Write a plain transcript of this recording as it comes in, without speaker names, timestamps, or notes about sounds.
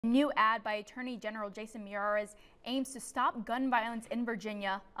A new ad by Attorney General Jason Miyares aims to stop gun violence in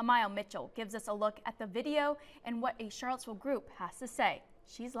Virginia. Amaya Mitchell gives us a look at the video and what a Charlottesville group has to say.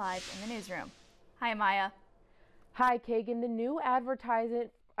 She's live in the newsroom. Hi, Amaya. Hi, Kagan. The new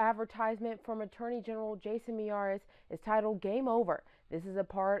advertisement from Attorney General Jason Miyares is titled Game Over. This is a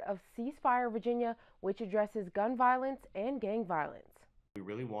part of Ceasefire Virginia, which addresses gun violence and gang violence. We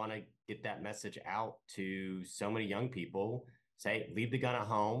really want to get that message out to so many young people. Say, leave the gun at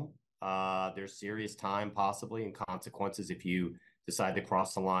home. There's serious time possibly and consequences if you decide to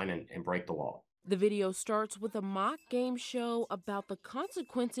cross the line and break the law. The video starts with a mock game show about the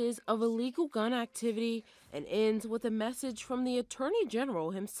consequences of illegal gun activity and ends with a message from the Attorney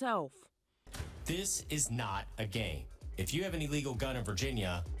General himself. This is not a game. If you have an illegal gun in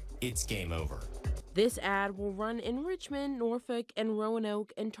Virginia, it's game over. This ad will run in Richmond, Norfolk, and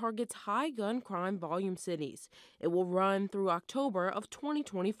Roanoke and targets high gun crime volume cities. It will run through October of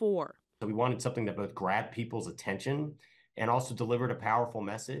 2024. So we wanted something that both grabbed people's attention and also delivered a powerful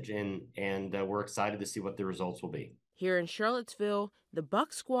message, and we're excited to see what the results will be. Here in Charlottesville, the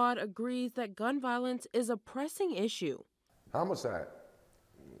Buck Squad agrees that gun violence is a pressing issue. Homicide,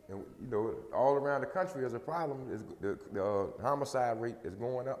 all around the country is a problem. The homicide rate is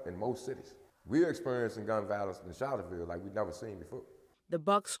going up in most cities. We're experiencing gun violence in Charlottesville like we've never seen before. The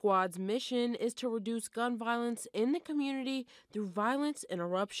Buck Squad's mission is to reduce gun violence in the community through violence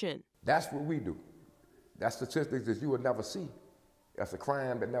interruption. That's what we do. That's statistics that you would never see. That's a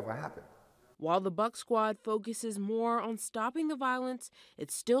crime that never happened. While the Buck Squad focuses more on stopping the violence,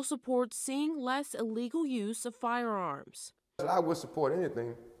 it still supports seeing less illegal use of firearms. I would support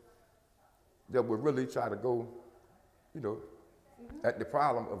anything that would really try to go, at the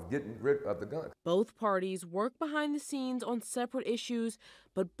problem of getting rid of the gun. Both parties work behind the scenes on separate issues,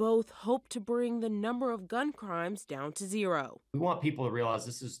 but both hope to bring the number of gun crimes down to zero. We want people to realize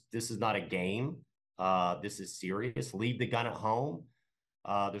this is not a game. This is serious. Leave the gun at home.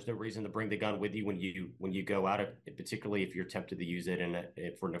 There's no reason to bring the gun with you when you go out, particularly if you're tempted to use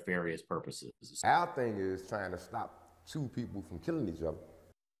it for nefarious purposes. Our thing is trying to stop two people from killing each other.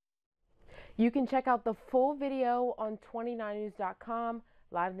 You can check out the full video on 29news.com.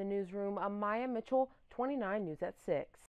 Live in the newsroom, I'm Amaya Mitchell, 29 News at 6.